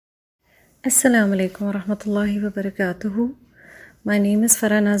Assalamu alaikum wa rahmatullahi wa barakatuhu. My name is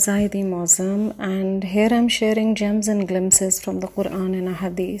Farahnaz Zahidi Moazzam, and here I'm sharing gems and glimpses from the Qur'an and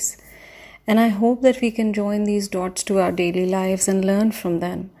Ahadith. And I hope that we can join these dots to our daily lives and learn from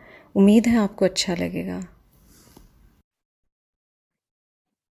them. उम्मीद है आपको अच्छा लगेगा.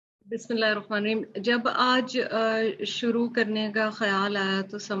 बिस्मिल्लाहिर्रहमानिर्रहीम. जब आज शुरू करने का ख्याल आया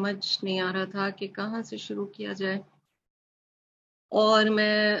तो समझ नहीं आ रहा था कि कहाँ से शुरू किया जाए, और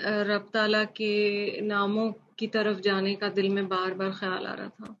मैं रब ताला के नामों की तरफ जाने का दिल में बार बार ख्याल आ रहा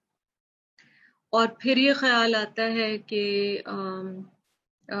था. और फिर ये ख्याल आता है कि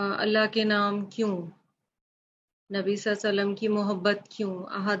अल्लाह के नाम क्यों, नबी सल्लल्लाहु अलैहि वसल्लम की मोहब्बत क्यों,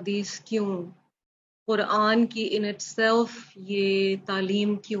 अहादीस क्यों, कुरान की इन इटसेल्फ ये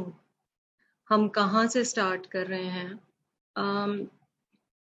तालीम क्यों, हम कहाँ से स्टार्ट कर रहे हैं.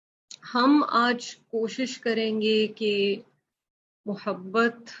 हम आज कोशिश करेंगे कि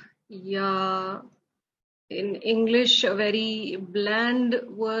मोहब्बत, या in English a very bland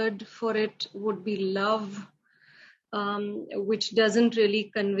word for it would be love, which doesn't really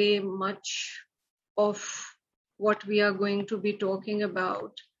convey much of what we are going to be talking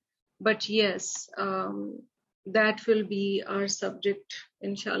about. But yes, that will be our subject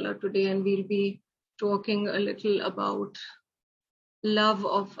inshallah today, and we'll be talking a little about love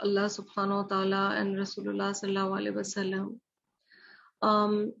of Allah subhanahu wa ta'ala and Rasulullah sallallahu alaihi wasallam.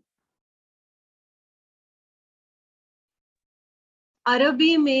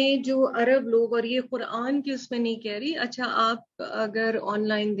 عربی میں جو عرب لوگ، اور یہ قرآن کی اس میں نہیں کہہ رہی، اچھا آپ اگر آن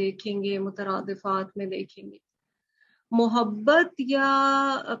لائن دیکھیں گے، مترادفات میں دیکھیں گے، محبت یا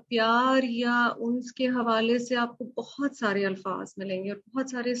پیار یا انس کے حوالے سے آپ کو بہت سارے الفاظ ملیں گے اور بہت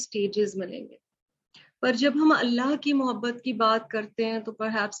سارے سٹیجز ملیں گے. پر جب ہم اللہ کی محبت کی بات کرتے ہیں تو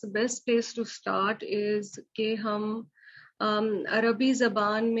perhaps the best place to start is کہ ہم عربی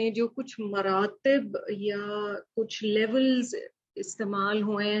زبان میں جو کچھ مراتب یا کچھ لیولز استعمال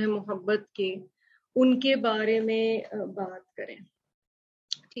ہوئے ہیں محبت کے، ان کے بارے میں بات کریں.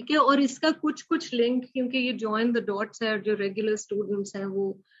 ٹھیک ہے، اور اس کا کچھ لنک، کیونکہ یہ جوائن دا ڈاٹس ہے، جو ریگولر اسٹوڈنٹس ہیں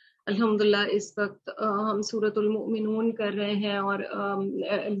وہ الحمدللہ اس وقت ہم سورۃ المؤمنون کر رہے ہیں، اور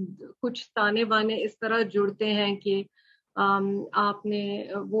کچھ تانے بانے اس طرح جڑتے ہیں کہ آپ نے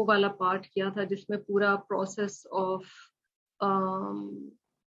وہ والا پارٹ کیا تھا جس میں پورا پروسیس آف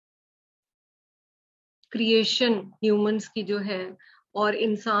کریشن ہیومنس کی جو ہے، اور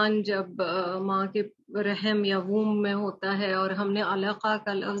انسان جب ماں کے رحم یا ووم میں ہوتا ہے، اور ہم نے علقہ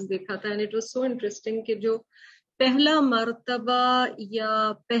کا لفظ دیکھا تھا. And it was so interesting کہ جو پہلا مرتبہ یا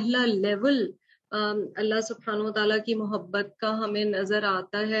پہلا لیول اللہ سبحانہ و تعالیٰ کی محبت کا ہمیں نظر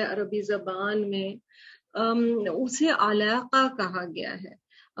آتا ہے عربی زبان میں، اسے علقہ کہا گیا ہے.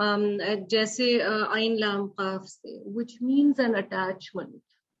 جیسے عین لام قاف سے which means an attachment.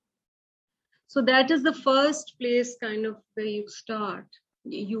 So that is the first place kind of where you start.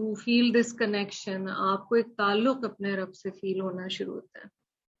 You feel this connection. آپ کو ایک تعلق اپنے رب سے فیل ہونا شروع ہوتا ہے.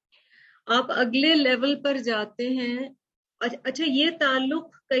 آپ اگلے لیول پر جاتے ہیں. اچھا، یہ تعلق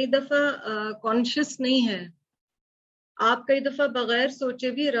کئی دفعہ کانشیس نہیں ہے. آپ کئی دفعہ بغیر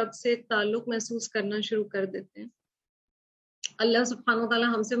سوچے بھی رب سے ایک تعلق محسوس کرنا شروع کر دیتے ہیں. اللہ سبحانہ وتعالیٰ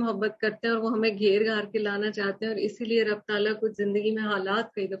ہم سے محبت کرتے ہیں اور وہ ہمیں گھیر گھار کے لانا چاہتے ہیں، اور اسی لیے رب تعالیٰ کچھ زندگی میں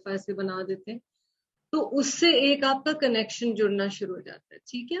حالات کئی دفعہ ایسے بنا دیتے ہیں تو اس سے ایک آپ کا کنیکشن جڑنا شروع ہو جاتا ہے.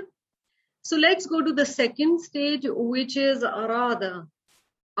 ٹھیک ہے، so let's go to the second stage which از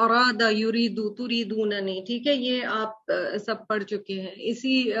ارادہ یریدو تریدوننی. ٹھیک ہے، یہ آپ سب پڑھ چکے ہیں.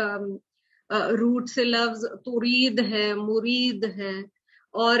 اسی روٹ سے لفظ ترید ہے، مرید ہے،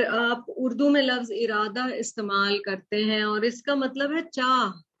 اور آپ اردو میں لفظ ارادہ استعمال کرتے ہیں، اور اس کا مطلب ہے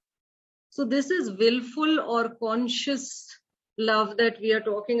چاہ. سو دس از willful اور conscious love that we are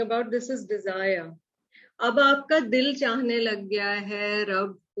talking about. This is desire. اب آپ کا دل چاہنے لگ گیا ہے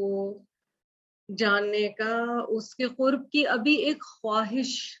رب کو جاننے کا، اس کے قرب کی ابھی ایک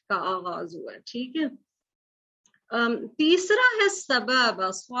خواہش کا آغاز ہوا ہے. ٹھیک ہے، تیسرا ہے سبب،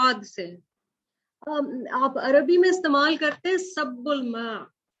 صاد سے. آپ عربی میں استعمال کرتے ہیں سب الماء.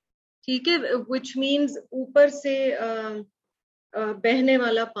 ٹھیک ہے، which means اوپر سے بہنے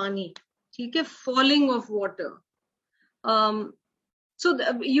والا پانی. ٹھیک ہے، falling of water. So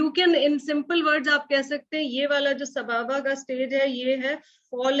you can in simple words آپ کہہ سکتے ہیں یہ والا جو سبابہ کا سٹیج ہے یہ ہے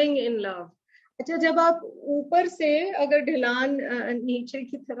falling in love. اچھا، جب آپ اوپر سے اگر ڈھلان نیچے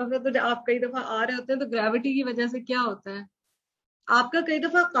کی طرف ہے تو آپ کئی دفعہ آ رہے ہوتے ہیں تو گریوٹی کی وجہ سے کیا ہوتا ہے، آپ کا کئی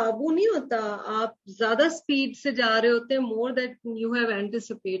دفعہ قابو نہیں ہوتا، آپ زیادہ سپیڈ سے جا رہے ہوتے ہیں، more than you have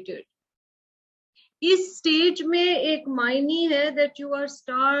anticipated. Us stage میں ایک معنی ہے that you are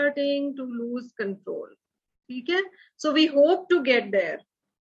starting to lose control. ٹھیک ہے، سو وی ہوپ ٹو گیٹ دیر.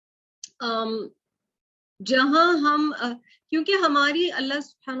 جہاں ہم کیونکہ ہماری اللہ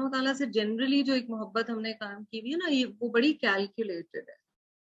سبحانہ وتعالیٰ سے جنرلی جو ایک محبت ہم نے قائم کی ہوئی ہے نا، یہ وہ بڑی کیلکولیٹڈ ہے.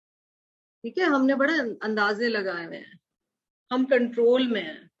 ٹھیک ہے، ہم نے بڑے اندازے لگائے ہوئے ہیں، ہم کنٹرول میں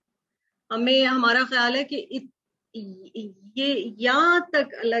ہیں. ہمیں ہمارا خیال ہے کہ یہ یہاں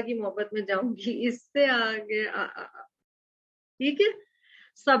تک اللہ کی محبت میں جاؤں گی، اس سے آگے ٹھیک ہے.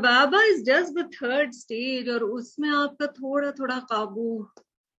 سبابہ is just the third stage, اور اس میں آپ کا تھوڑا تھوڑا قابو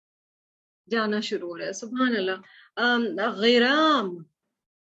جانا شروع ہو رہا ہے. سبحان اللہ. غرام،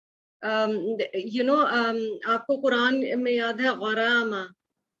 آپ کو قرآن میں یاد ہے غرامہ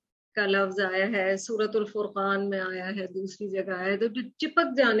کا لفظ آیا ہے، سورۃ الفرقان میں آیا ہے، دوسری جگہ آیا ہے. تو جو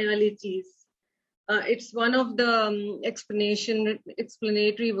چپک جانے والی چیز، it's one of the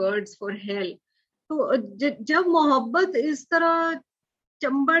explanatory words for heel. تو جب محبت اس طرح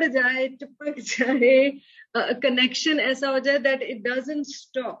چمبڑ جائے، چپک جائے، کنیکشن ایسا ہو جائے that it doesn't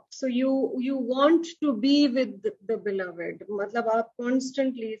stop, so you want to be with the beloved، مطلب آپ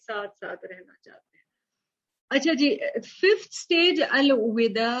constantly ساتھ ساتھ رہنا چاہتے ہیں. اچھا جی، ففتھ اسٹیج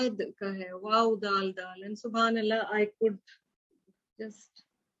الوداد کا ہے. واو دال دال، and سبحان اللہ I could just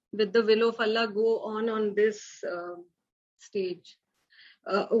with the will of Allah go on this stage.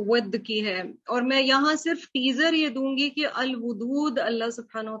 With کی ہے، اور میں یہاں صرف ٹیزر یہ دوں گی کہ الودود اللہ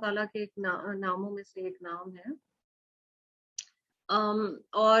سبحانہ وتعالیٰ کے ایک ناموں میں سے ایک نام ہے.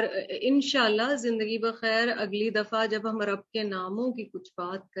 اور انشاءاللہ زندگی بخیر اگلی دفعہ جب ہم رب کے ناموں کی کچھ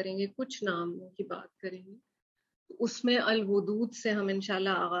بات کریں گے، کچھ ناموں کی بات کریں گے، اس میں الودود سے ہم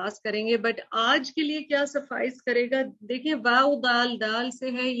انشاءاللہ آغاز کریں گے. بٹ آج کے لیے کیا سفائز کرے گا، دیکھیں واو دال دال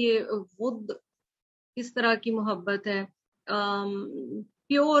سے ہے یہ ود، کس طرح کی محبت ہے.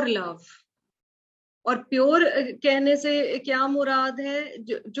 پیور لو، اور پیور کہنے سے کیا مراد ہے،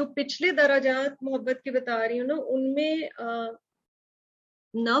 جو پچھلے درجات محبت کے بتا رہی ہوں نا، ان میں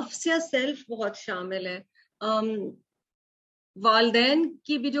نفس یا سیلف بہت شامل ہے. والدین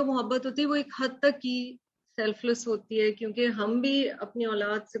کی بھی جو محبت ہوتی ہے وہ ایک حد تک کی سیلف لیس ہوتی ہے، کیونکہ ہم بھی اپنی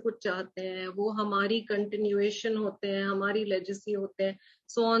اولاد سے کچھ چاہتے ہیں، وہ ہماری کنٹینیویشن ہوتے ہیں، ہماری لیجیسی ہوتے ہیں،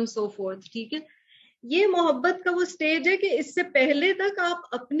 سو آن سو فورتھ. ٹھیک ہے، یہ محبت کا وہ سٹیج ہے کہ اس سے پہلے تک آپ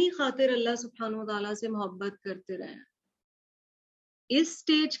اپنی خاطر اللہ سبحانہ وتعالیٰ سے محبت کرتے رہیں. اس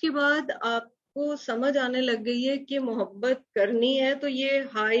سٹیج کے بعد آپ کو سمجھ آنے لگ گئی ہے کہ محبت کرنی ہے تو یہ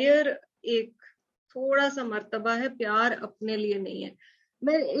ہائر ایک تھوڑا سا مرتبہ ہے، پیار اپنے لیے نہیں ہے.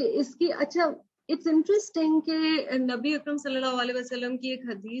 میں اس کی اچھا اٹس انٹرسٹنگ کہ نبی اکرم صلی اللہ علیہ وسلم کی ایک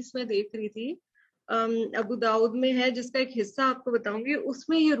حدیث میں دیکھ رہی تھی، ابو داؤد میں ہے، جس کا ایک حصہ آپ کو بتاؤں گی. اس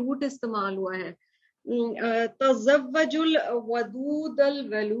میں یہ روٹ استعمال ہوا ہے، تزوج الودود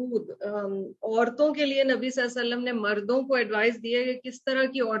الولود. عورتوں کے لیے نبی صلی اللہ علیہ وسلم نے مردوں کو ایڈوائز دی ہے کہ کس طرح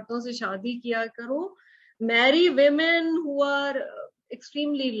کی عورتوں سے شادی کیا کرو. میری women who are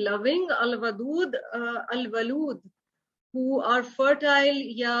extremely loving, الودود الولود who are fertile،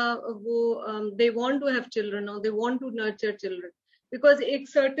 یا وہ they want to have children or they want to nurture children، because ایک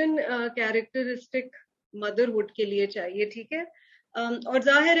certain characteristic motherhood کے لیے چاہیے. ٹھیک ہے، اور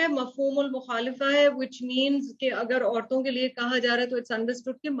ظاہر ہے مفہوم المخالفہ ہے، which means کہ اگر عورتوں کے لیے کہا جا رہا ہے تو it's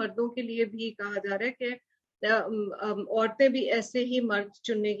understood کہ مردوں کے لیے بھی کہا جا رہا ہے کہ عورتیں بھی ایسے ہی مرد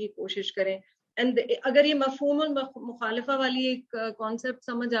چننے کی کوشش کریں. اینڈ اگر یہ مفہوم المخالفہ والی ایک کانسیپٹ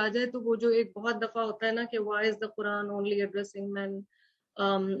سمجھ آ جائے تو وہ جو ایک بہت دفعہ ہوتا ہے نا کہ why is the Quran only addressing men،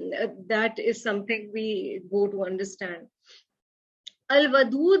 that is something we go to understand.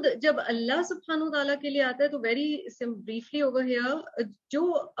 Wadood جب اللہ سبحانہ وتعالیٰ کے لیے آتا ہے تو ویری بریفلی اوور ہیئر، جو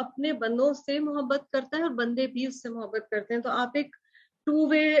اپنے بندوں سے محبت کرتا ہے اور بندے بھی اس سے محبت کرتے ہیں، تو آپ ایک ٹو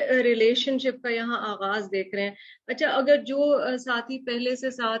وے ریلیشن شپ کا یہاں آغاز دیکھ رہے ہیں. اچھا، اگر جو ساتھی پہلے سے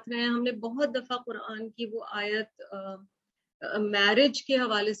ساتھ رہے ہیں، ہم نے بہت دفعہ قرآن کی وہ آیت میرج کے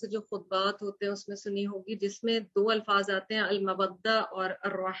حوالے سے جو خطبات ہوتے ہیں اس میں سنی ہوگی، جس میں دو الفاظ آتے ہیں، المودہ اور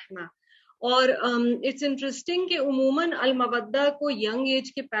الرحمہ. اور اٹس انٹرسٹنگ کہ عموماً المودہ کو ینگ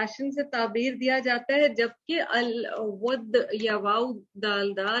ایج کے پیشن سے تعبیر دیا جاتا ہے، جبکہ الود یا واو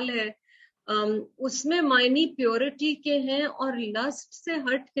دال دال ہے، اس میں معنی پیورٹی کے ہیں، اور لسٹ سے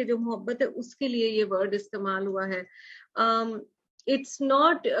ہٹ کے جو محبت ہے اس کے لیے یہ ورڈ استعمال ہوا ہے. اٹس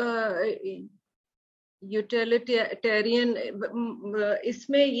ناٹ یوٹیلیٹیرین، اس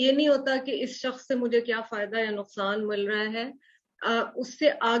میں یہ نہیں ہوتا کہ اس شخص سے مجھے کیا فائدہ یا نقصان مل رہا ہے، اس سے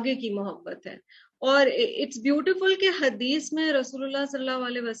آگے کی محبت ہے. اور اٹس بیوٹیفل کہ حدیث میں رسول اللہ صلی اللہ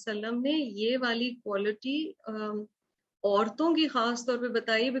علیہ وسلم نے یہ والی کوالٹی عورتوں کی خاص طور پہ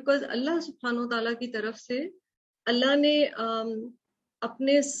بتائی، بیکاز اللہ سبحانہ وتعالیٰ کی طرف سے اللہ نے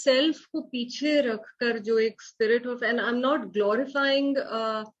اپنے سیلف کو پیچھے رکھ کر جو ایک spirit of, and I am not glorifying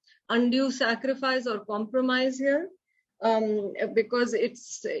undue sacrifice or compromise here، because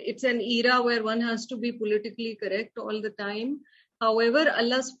it's an era where one has to be politically correct all the time. However,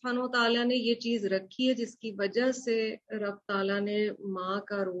 Allah subhanahu wa ta'ala نے یہ چیز رکھی ہے جس کی وجہ سے رب تعالیٰ نے ماں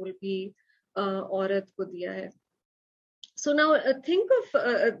کا رول بھی عورت کو دیا ہے. So now think of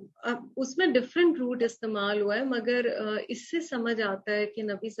اس میں different root استعمال ہوا ہے, مگر اس سے سمجھ آتا ہے کہ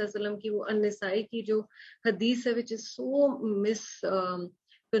نبی صلی اللہ علیہ وسلم کی وہ النسائی کی جو حدیث ہے which is so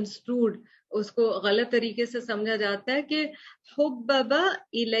misconstrued, اس کو غلط طریقے سے سمجھا جاتا ہے کہ حبب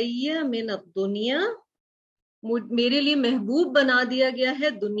الیہ من الدنیا, میرے لیے محبوب بنا دیا گیا ہے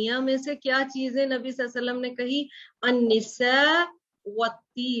دنیا میں سے کیا چیزیں نبی صلی اللہ علیہ وسلم نے کہی, النساء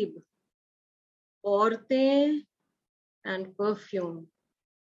والطیب, عورتیں and perfume.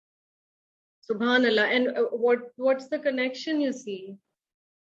 Subhan Allah. And what's the connection you see?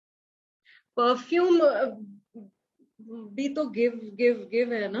 Perfume بھی تو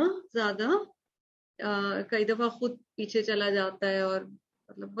give ہے نا زیادہ, کئی دفعہ خود پیچھے چلا جاتا ہے اور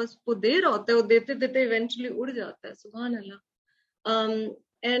مطلب بس وہ دے رہا ہوتا ہے, وہ دیتے دیتے ایونچولی اڑ جاتا ہے. سبحان اللہ.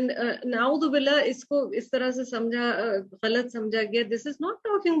 اینڈ نعوذ باللہ اس کو اس طرح سے غلط سمجھا گیا. This is not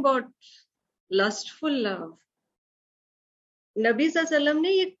talking about lustful love. نبی صلی اللہ علیہ وسلم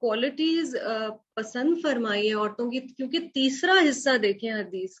نے یہ کوالٹیز پسند فرمائی ہے عورتوں کی, کیونکہ تیسرا حصہ دیکھیں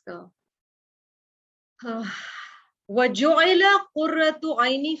حدیث کا, وَجُعِلَ قُرَّةُ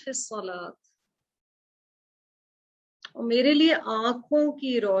عَيْنِي فِي الصَّلَاةِ, اور میرے لیے آنکھوں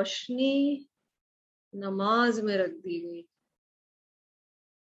کی روشنی نماز میں رکھ دی گئی.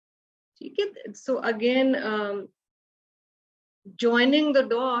 ٹھیک ہے. سو اگین جوائننگ دا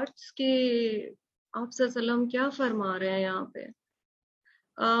ڈاٹس کہ آپ صلی اللہ علیہ وسلم کیا فرما رہے ہیں یہاں پہ.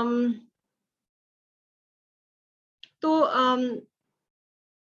 تو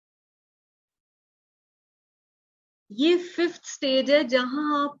یہ 5th stage ہے جہاں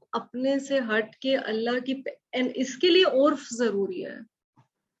آپ اپنے سے ہٹ کے اللہ کی اس کے لیے عرف ضروری ہے,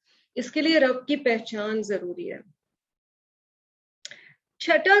 اس کے لیے رب کی پہچان ضروری ہے.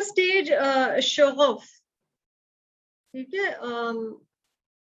 6واں stage شغف. ٹھیک ہے.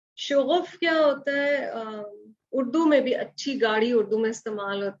 شغف کیا ہوتا ہے, اردو میں بھی اچھی گاڑی اردو میں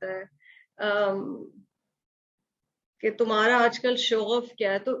استعمال ہوتا ہے کہ تمہارا آج کل شغف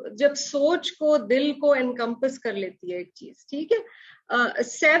کیا ہے, تو جب سوچ کو دل کو انکمپس کر لیتی ہے ایک چیز. ٹھیک ہے.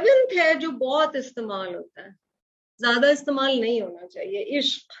 7th ہے جو بہت استعمال ہوتا ہے, زیادہ استعمال نہیں ہونا چاہیے,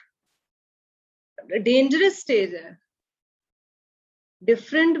 عشق. ڈینجرس اسٹیج ہے,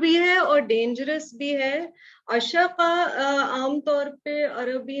 ڈفرینٹ بھی ہے اور ڈینجرس بھی ہے. عشق عام طور پہ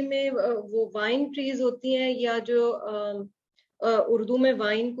عربی میں وہ وائن ٹریز ہوتی ہیں, یا جو اردو میں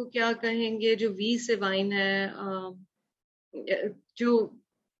وائن کو کیا کہیں گے, جو وی سے وائن ہے, جو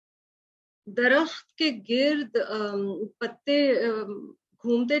درخت کے گرد پتے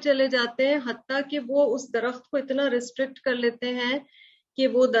گھومتے چلے جاتے ہیں حتیٰ کہ وہ اس درخت کو اتنا ریسٹرکٹ کر لیتے ہیں کہ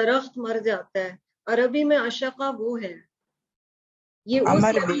وہ درخت مر جاتا ہے. عربی میں عشقہ وہ ہے, یہ اس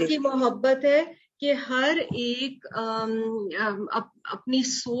نبی کی محبت ہے کہ ہر ایک اپنی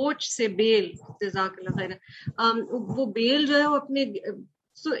سوچ سے بیل, جزاک اللہ خیر, وہ بیل جو ہے وہ اپنے,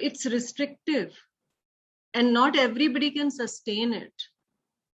 so it's restrictive and not every body can sustain it.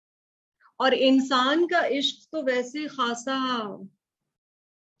 اور انسان کا عشق تو ویسے خاصا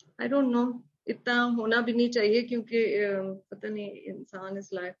آئی ڈونٹ نو اتنا ہونا بھی نہیں چاہیے, کیونکہ پتہ نہیں انسان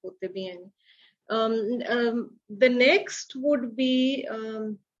اس لائق ہوتے بھی ہیں. The next would be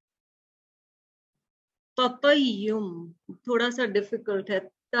تطیم, تھوڑا سا ڈیفیکلٹ ہے,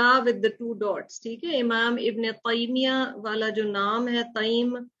 تا with the 2 dots. ٹھیک ہے. امام ابن تیمیہ والا جو نام ہے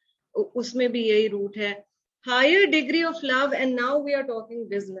تیم, اس میں بھی یہی روٹ ہے. higher degree of love, and now we are talking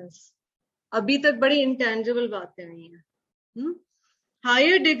business. ابھی تک بڑی انٹینجیبل باتیں ہوئی ہیں.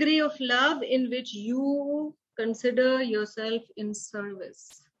 higher degree of love in which you consider yourself in service.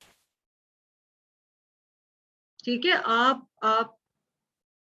 ٹھیک ہے.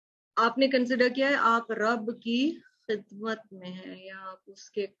 آپ نے کنسیڈر کیا ہے آپ رب کی خدمت میں ہیں, یا آپ اس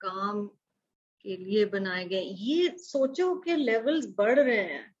کے کام کے لیے بنائے گئے. یہ سوچو کہ لیولز بڑھ رہے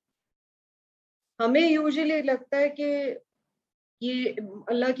ہیں. ہمیں یوزلی لگتا ہے کہ یہ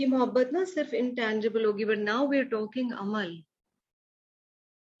اللہ کی محبت نا صرف انٹینجیبل ہوگی, but now we are talking عمل,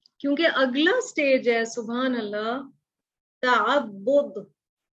 کیونکہ اگلا سٹیج ہے سبحان اللہ تعبد,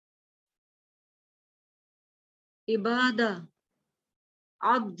 عبادہ,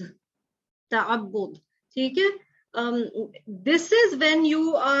 عبد, تعبد. ٹھیک ہے. This is when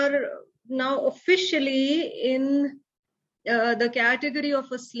you are now officially in the category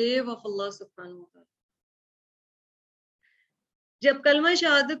of a slave of Allah subhanahu wa ta'ala. جب کلمہ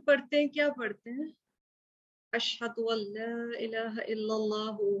شہادت پڑھتے ہیں کیا پڑھتے ہیں؟ اشہد ان لا الہ الا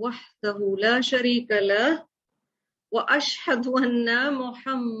اللہ وحدہ لا شریک لہ وَأَشْهَدُ أَنَّ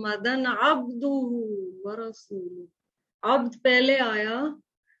مُحَمَّدًا عَبْدُهُ وَرَسُولُهُ. عبد پہلے آیا,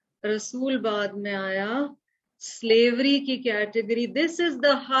 رسول بعد میں آیا. سلیوری کی category, this is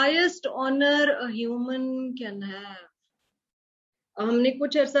the highest owner a human can have. ہم نے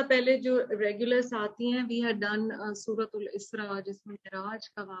کچھ عرصہ پہلے جو ریگولرس آتی ہیں, وی ہیڈ ڈن سورۃ الاسراء جس میں معراج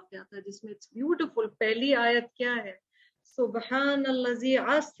کا واقعہ تھا, جس میں اٹس بیوٹیفل. پہلی آیت کیا ہے؟ سبحان الذی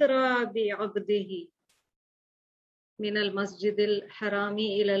اسری بعبدہ من المسجد الحرامی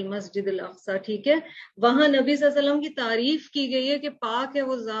الی المسجد الاقصی. ٹھیک ہے, وہاں نبی صلی اللہ علیہ وسلم کی تعریف کی گئی ہے کہ پاک ہے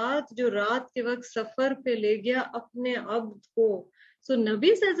وہ ذات جو رات کے وقت سفر پہ لے گیا اپنے عبد کو. سو نبی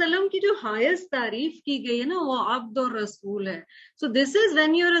صلی اللہ علیہ وسلم کی جو ہائیسٹ تعریف کی گئی ہے نا, وہ عبد اور رسول ہے. سو دس is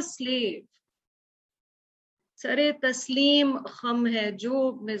when you are a sleeve. سر تسلیم خم ہے جو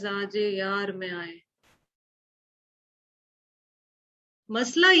مزاج یار میں آئے.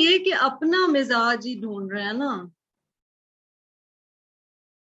 مسئلہ یہ کہ اپنا مزاج ہی ڈھونڈ رہے ہیں نا.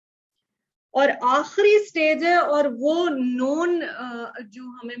 اور آخری سٹیج ہے, اور وہ نون جو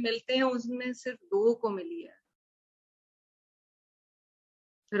ہمیں ملتے ہیں اس میں صرف 2 کو ملی ہے,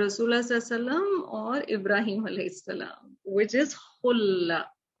 رسول اللہ صلی اللہ علیہ وسلم اور ابراہیم علیہ السلام, which is خلا,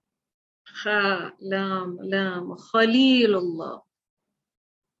 لام لام خلیل اللہ.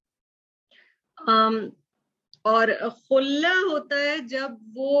 اور خلا ہوتا ہے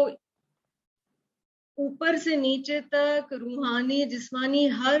جب وہ اوپر سے نیچے تک روحانی جسمانی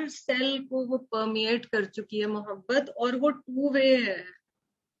ہر سیل کو وہ پرمیٹ کر چکی ہے محبت, اور وہ 2 وے ہے.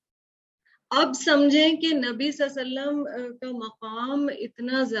 اب سمجھیں کہ نبی صلی اللہ علیہ وسلم کا مقام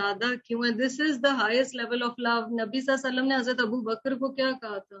اتنا زیادہ کیوں ہے. دس از دا ہائیسٹ لیول آف لو. نبی صلی اللہ علیہ وسلم نے حضرت ابو بکر کو کیا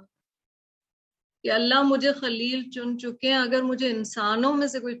کہا تھا کہ اللہ مجھے خلیل چن چکے ہیں, اگر مجھے انسانوں میں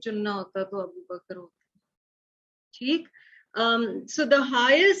سے کوئی چننا ہوتا تو ابو بکر ہوتا. ٹھیک. So the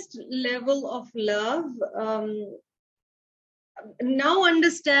highest level of love, now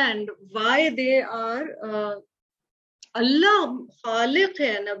understand why they are اللہ خالق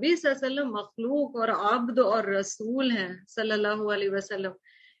ہے, نبی صلی اللہ علیہ وسلم مخلوق, اور عبد اور رسول ہیں صلی اللہ علیہ وسلم.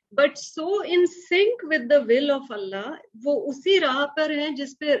 But so in sync with the will of اللہ, وہ اسی راہ پر ہیں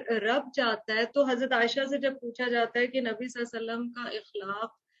جس پہ رب چاہتا ہے. تو حضرت عائشہ سے جب پوچھا جاتا ہے کہ نبی صلی اللہ علیہ وسلم کا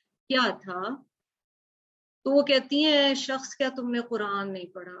اخلاق کیا تھا, تو وہ کہتی ہیں شخص کیا تم نے قرآن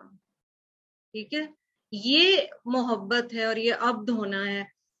نہیں پڑھا. ٹھیک ہے, یہ محبت ہے اور یہ عبد ہونا ہے.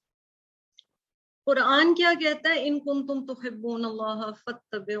 قرآن کیا کہتا ہے؟ ان کنتم تحبون اللہ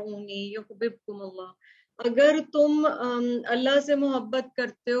فاتبعونی یحببکم اللہ. اگر تم اللہ سے محبت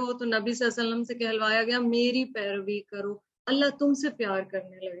کرتے ہو تو نبی صلی اللہ علیہ وسلم سے کہلوایا گیا میری پیروی کرو, اللہ تم سے پیار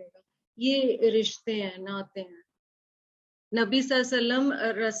کرنے لگے گا. یہ رشتے ہیں, ناطے ہیں. نبی صلی اللہ علیہ وسلم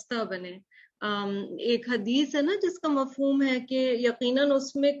رستہ بنے. ایک حدیث ہے نا جس کا مفہوم ہے کہ یقیناً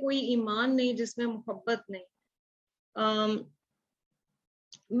اس میں کوئی ایمان نہیں جس میں محبت نہیں.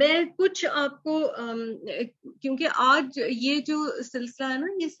 میں کچھ آپ کو کیونکہ آج یہ جو سلسلہ ہے نا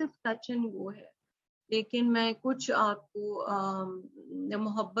یہ صرف ٹچ اینڈ گو ہے, لیکن میں کچھ آپ کو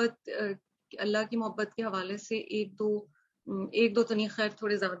محبت, اللہ کی محبت کے حوالے سے ایک دو تو نہیں, خیر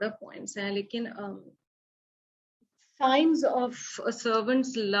تھوڑے زیادہ پوائنٹس ہیں, لیکن signs of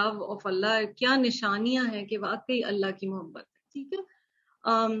servants love of اللہ, کیا نشانیاں ہیں کہ واقعی اللہ کی محبت ہے. ٹھیک ہے,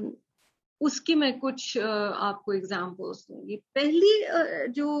 اس کی میں کچھ آپ کو ایگزامپلس دوں گی. پہلی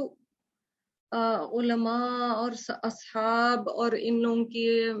جو علماء اور اصحاب اور ان لوگوں کی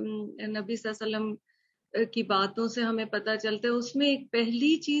نبی صلی اللہ علیہ وسلم کی باتوں سے ہمیں پتہ چلتا ہے, اس میں ایک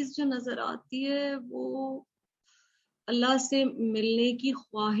پہلی چیز جو نظر آتی ہے وہ اللہ سے ملنے کی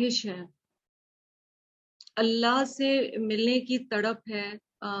خواہش ہے, اللہ سے ملنے کی تڑپ ہے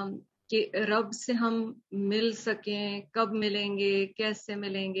کہ رب سے ہم مل سکیں. کب ملیں گے, کیسے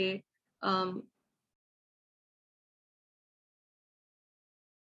ملیں گے.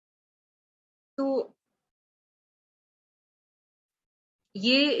 تو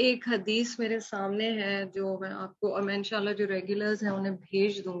یہ ایک حدیث میرے سامنے ہے جو میں آپ کو, اور میں انشاءاللہ جو ریگولرز ہیں انہیں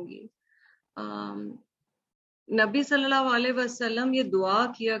بھیج دوں گی. نبی صلی اللہ علیہ وسلم یہ دعا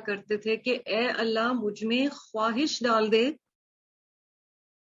کیا کرتے تھے کہ اے اللہ مجھ میں خواہش ڈال دے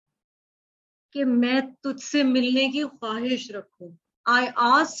کہ میں تجھ سے ملنے کی خواہش رکھوں. I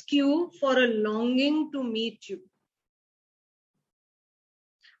ask you for a longing to meet you.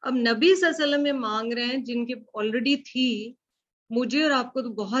 اب نبی صلی اللہ علیہ وسلم میں مانگ رہے ہیں جن کی آلریڈی تھی, مجھے اور آپ کو تو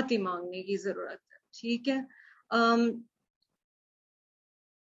بہت ہی مانگنے کی ضرورت ہے. ٹھیک ہے,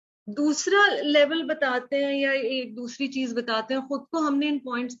 دوسرا لیول بتاتے ہیں یا ایک دوسری چیز بتاتے ہیں, خود کو ہم نے ان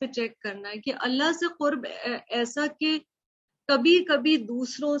پوائنٹس پہ چیک کرنا ہے کہ اللہ سے قرب ایسا کہ کبھی کبھی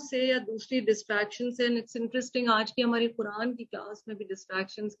دوسروں سے یا دوسری ڈسٹریکشن سے. اٹس انٹرسٹنگ, آج کی ہماری قرآن کی کلاس میں بھی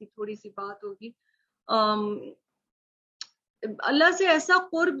ڈسٹریکشنز کی تھوڑی سی بات ہوگی. اللہ سے ایسا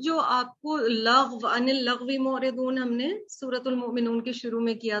قرب جو آپ کو لغو عن اللغو معرضون ہم نے سورۃ المؤمنون کے شروع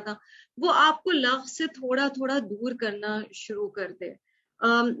میں کیا تھا، وہ آپ کو لغو سے تھوڑا تھوڑا دور کرنا شروع کر دے.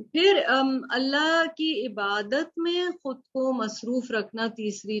 پھر اللہ کی عبادت میں خود کو مصروف رکھنا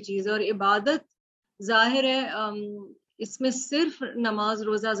تیسری چیز. اور عبادت ظاہر ہے اس میں صرف نماز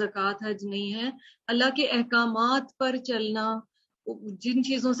روزہ زکوٰۃ حج نہیں ہے، اللہ کے احکامات پر چلنا، جن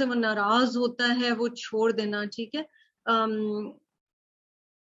چیزوں سے وہ ناراض ہوتا ہے وہ چھوڑ دینا. ٹھیک ہے.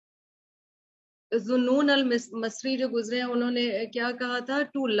 ذنون المصری جو گزرے ہیں انہوں نے کیا کہا تھا؟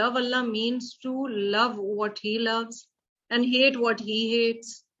 To love Allah means to love what he loose and heat what he hates,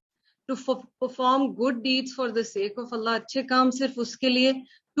 to perform good deeds for the sake of اللہ، اچھے کام صرف اس کے لیے،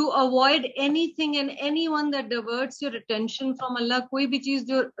 to avoid any thing and any one that ڈائیورٹس your attention from اللہ، کوئی بھی چیز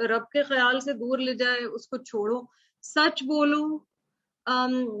جو رب کے خیال سے دور لے جائے اس کو چھوڑو، سچ بولو،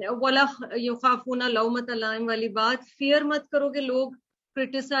 وَلَا يَخَافُونَ لَوْمَةَ لَائِمٍ والی بات، فیئر مت کرو کہ لوگ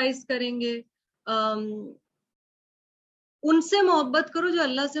کرٹیسائز کریں گے. ان سے محبت کرو جو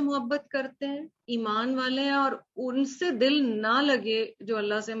اللہ سے محبت کرتے ہیں، ایمان والے ہیں، اور ان سے دل نہ لگے جو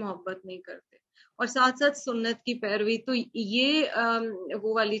اللہ سے محبت نہیں کرتے، اور ساتھ ساتھ سنت کی پیروی. تو یہ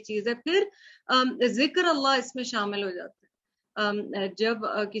وہ والی چیز ہے. پھر ذکر اللہ اس میں شامل ہو جاتا ہے. جب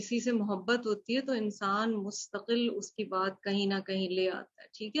کسی سے محبت ہوتی ہے تو انسان مستقل اس کی بات کہیں نہ کہیں لے آتا ہے.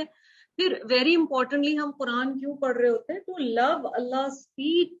 ٹھیک ہے. پھر ویری امپورٹنٹلی ہم قرآن کیوں پڑھ رہے ہوتے ہیں؟ ٹو لو اللہ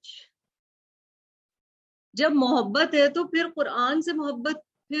اسپیچ. جب محبت ہے تو پھر قرآن سے محبت،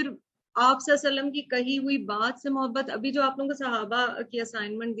 پھر آپ صلی اللہ علیہ وسلم کی کہی ہوئی بات سے محبت. ابھی جو آپ لوگوں کو صحابہ کی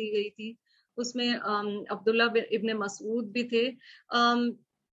اسائنمنٹ دی گئی تھی اس میں عبداللہ ابن مسعود بھی تھے.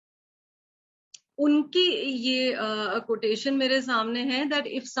 ان کی یہ کوٹیشن میرے سامنے ہے that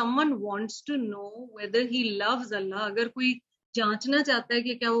if someone wants to know whether he loves Allah، اگر کوئی جانچنا چاہتا ہے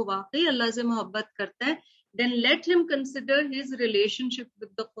کہ کیا وہ واقعی اللہ سے محبت کرتا ہے، then let him consider his relationship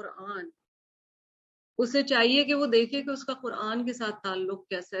with the Quran. اسے چاہیے کہ وہ دیکھے کہ اس کا قرآن کے ساتھ تعلق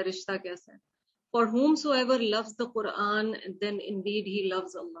کیسا ہے، رشتہ کیسا ہے. For whomsoever loves the Quran then indeed he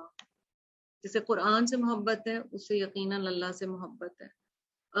loves Allah. جسے قرآن سے محبت ہے اسے یقیناً اللہ سے محبت ہے.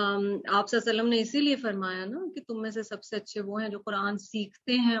 آپ صلی اللہ علیہ وسلم نے اسی لیے فرمایا نا کہ تم میں سے سب سے اچھے وہ ہیں جو قرآن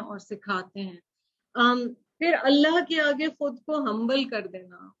سیکھتے ہیں اور سکھاتے ہیں. پھر اللہ کے آگے خود کو ہمبل کر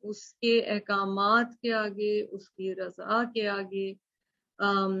دینا، اس کے احکامات کے آگے، اس کی رضا کے آگے.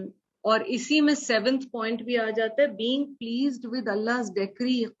 اور اسی میں 7th پوائنٹ بھی آ جاتا ہے، بینگ پلیزڈ ود اللہ's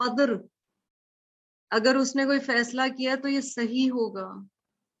decree، قدر. اگر اس نے کوئی فیصلہ کیا تو یہ صحیح ہوگا،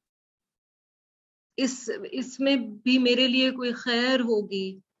 اس میں بھی میرے لیے کوئی خیر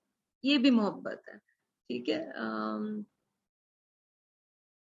ہوگی، یہ بھی محبت ہے. ٹھیک ہے.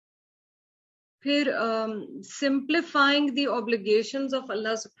 پھر simplifying the obligations of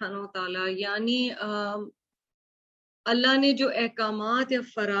Allah سبحانہ وتعالی، یعنی اللہ نے جو احکامات یا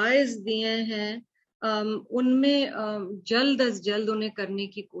فرائض دیے ہیں ان میں جلد از جلد انہیں کرنے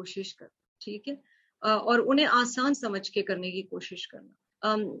کی کوشش کرنا. ٹھیک ہے. اور انہیں آسان سمجھ کے کرنے کی کوشش کرنا.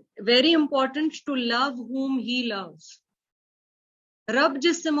 Very important to love whom he loves. رب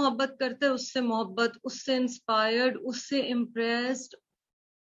جس سے محبت کرتے اس سے محبت، اس سے انسپائرڈ، اس سے امپریسڈ،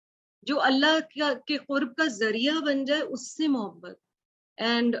 جو اللہ کے قرب کا ذریعہ بن جائے اس سے محبت.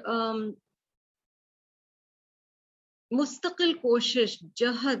 اینڈ مستقل کوشش،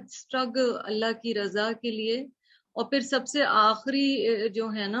 جہد، اسٹرگل اللہ کی رضا کے لیے. اور پھر سب سے آخری جو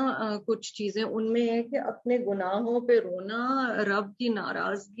ہے نا کچھ چیزیں، ان میں ہے کہ اپنے گناہوں پہ رونا، رب کی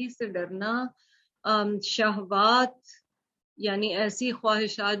ناراضگی سے ڈرنا، شہوات یعنی ایسی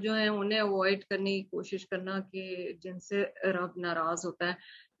خواہشات جو ہیں انہیں اوائڈ کرنے کی کوشش کرنا کہ جن سے رب ناراض ہوتا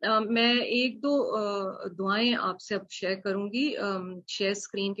ہے. میں ایک دو دعائیں آپ سے اب شیئر کروں گی شیئر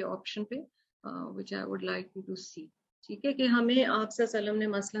اسکرین کے آپشن پہ which I would like you to see. ٹھیک ہے. کہ ہمیں آپ صلی اللہ علیہ وسلم نے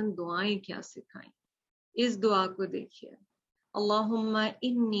مثلاً دعائیں کیا سکھائیں. اس دعا کو دیکھیے، اللہم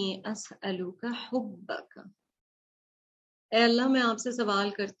انی اسألک حبک. اے اللہ میں آپ سے سوال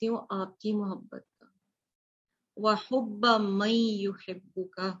کرتی ہوں آپ کی محبت کا، وحب من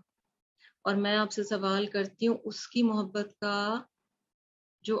یحبک، اور میں آپ سے سوال کرتی ہوں اس کی محبت کا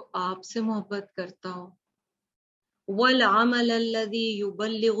جو آپ سے محبت کرتا ہو، والعمل الذی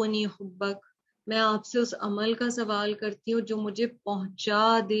یبلغنی حبک، میں آپ سے اس عمل کا سوال کرتی ہوں جو مجھے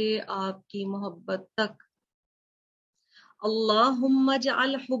پہنچا دے آپ کی محبت تک. اللہم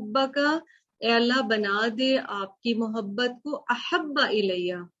اجعل حبک، اے اللہ بنا دے آپ کی محبت کو احب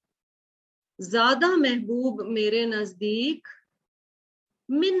الیہ، زیادہ محبوب میرے نزدیک،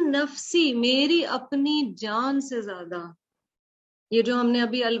 من نفسی، میری اپنی جان سے زیادہ. یہ جو ہم نے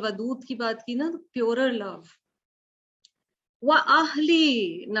ابھی الودود کی بات کی نا، پیورر لو.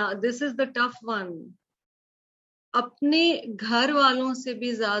 وَأَهْلِي، now this is the tough one. اپنے گھر والوں سے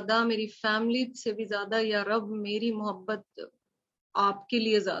بھی زیادہ، میری فیملی سے بھی زیادہ یا رب میری محبت آپ کے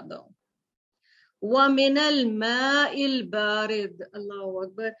لیے زیادہ ہو. وَمِنَ الْمَاءِ الْبَارِدِ، اللہ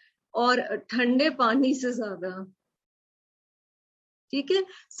اکبر، اور ٹھنڈے پانی سے زیادہ. ٹھیک ہے.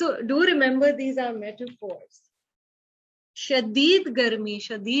 So do remember these are metaphors. شدید گرمی،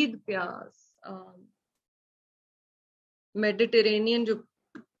 شدید پیاس، میڈیٹرینین جو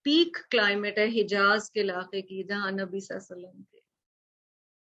پیک کلائمیٹ ہے حجاز کے علاقے کی جہاں نبی صلی اللہ علیہ وسلم تھے،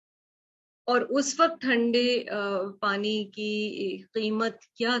 اور اس وقت ٹھنڈے پانی کی قیمت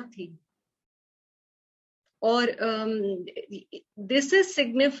کیا تھی. اور دس از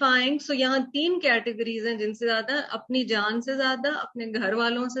سگنیفائنگ. سو یہاں 3 کیٹیگریز ہیں، جن سے زیادہ اپنی جان سے زیادہ، اپنے گھر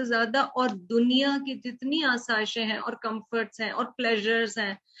والوں سے زیادہ، اور دنیا کی جتنی آسائشیں ہیں اور کمفرٹس ہیں اور پلیزرز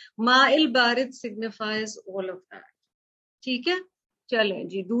ہیں. مائل بارد سگنیفائز آل آف دیٹ. ٹھیک ہے. چلیں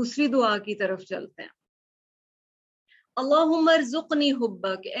جی دوسری دعا کی طرف چلتے ہیں. اللہم ارزقنی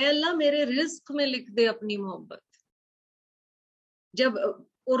حبک، اے اللہ میرے رزق میں لکھ دے اپنی محبت. جب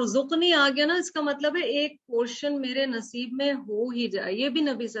ارزقنی آ گیا نا، اس کا مطلب ہے ایک پورشن میرے نصیب میں ہو ہی جائے. یہ بھی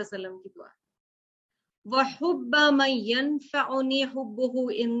نبی صلی اللہ علیہ وسلم کی دعا ہے. وَحُبَّ مَن يَنفَعُنِي حُبُّهُ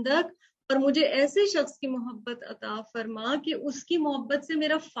عِندَكَ، اور مجھے ایسے شخص کی محبت عطا فرما کہ اس کی محبت سے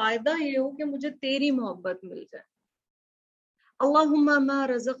میرا فائدہ یہ ہو کہ مجھے تیری محبت مل جائے. اللہم ما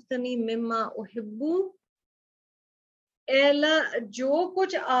رزقتنی مما احب، اے اللہ جو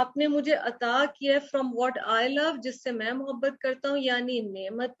کچھ آپ نے مجھے عطا کیا ہے فرام واٹ آئی لو، جس سے میں محبت کرتا ہوں، یعنی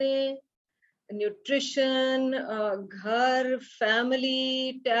نعمتیں، نیوٹریشن، گھر،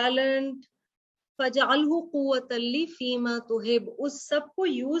 فیملی، ٹیلنٹ، فجعلہ قوۃ لی فیما تحب، اس سب کو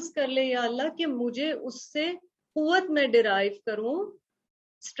یوز کر لے یا اللہ کہ مجھے اس سے قوت میں ڈرائیو کروں،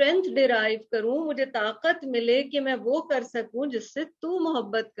 اسٹرینتھ ڈرائیو کروں، مجھے طاقت ملے کہ میں وہ کر سکوں جس سے تو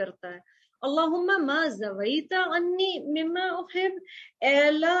محبت کرتا ہے. اللہم ما زویت عنی مما احب، اے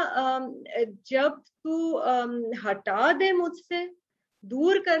اللہ جب تو ہٹا دے مجھ سے،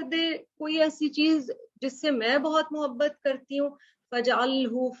 دور کر دے کوئی ایسی چیز جس سے میں بہت محبت کرتی ہوں،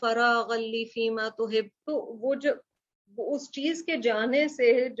 فجعلہ فراغا لی فیما تحب، تو وہ جو اس چیز کے جانے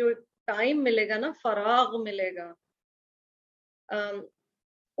سے جو ٹائم ملے گا نا، فراغ ملے گا،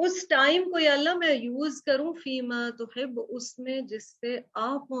 اس ٹائم کو یا اللہ میں یوز کروں فیما تحب، اس میں جس سے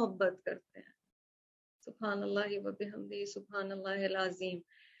آپ محبت کرتے ہیں. سبحان اللہ و بحمدہ، سبحان اللہ العظیم.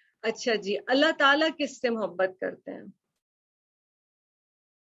 اچھا جی، اللہ تعالیٰ کس سے محبت کرتے ہیں؟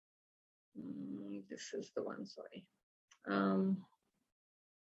 This is the one, sorry.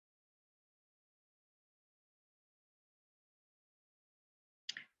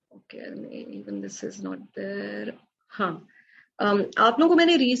 Okay, even this is not there. ہاں، آپ لوگوں کو میں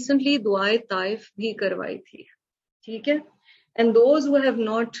نے ریسنٹلی دعائے طائف بھی کروائی تھی. ٹھیک ہے. And those who have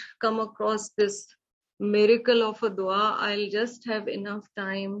not come across this miracle of a dua, I'll just have enough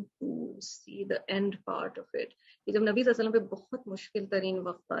time to see the end part of it. کہ جب نبی صلی اللہ علیہ وسلم پہ بہت مشکل ترین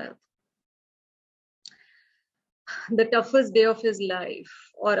وقت آیا تھا، the toughest day of his life،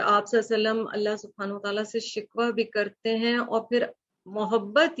 اور آپ صلی اللہ علیہ وسلم اللہ سبحانہ وتعالیٰ سے شکوہ بھی کرتے ہیں، اور پھر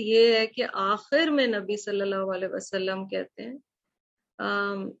محبت یہ ہے کہ آخر میں نبی صلی اللہ علیہ وسلم کہتے ہیں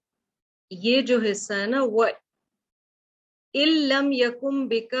یہ جو حصہ ہے نا، وہ إِن لَمْ يَكُنْ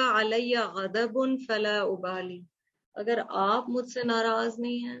بِكَ عَلَيَّ غَضَبٌ فَلَا أُبَالِي، اگر آپ مجھ سے ناراض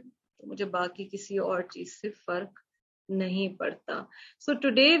نہیں ہیں تو مجھے باقی کسی اور چیز سے فرق نہیں پڑتا. So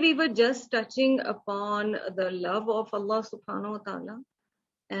today we were just touching upon the love of Allah subhanahu wa ta'ala,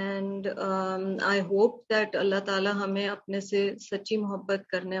 and I hope that اللہ تعالیٰ ہمیں اپنے سے سچی محبت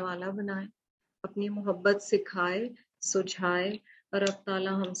کرنے والا بنائے، اپنی محبت سکھائے، سجھائے، اور رب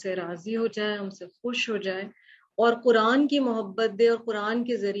تعالیٰ ہم سے راضی ہو جائے، ہم سے خوش ہو جائے، اور قرآن کی محبت دے، اور قرآن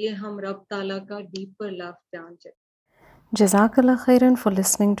کے ذریعے ہم رب تعالیٰ کا ڈیپر لو جان جائے. Jazakallah khairan for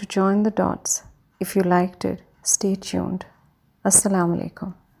listening to Join the Dots. If you liked it, stay tuned. Assalamu alaikum.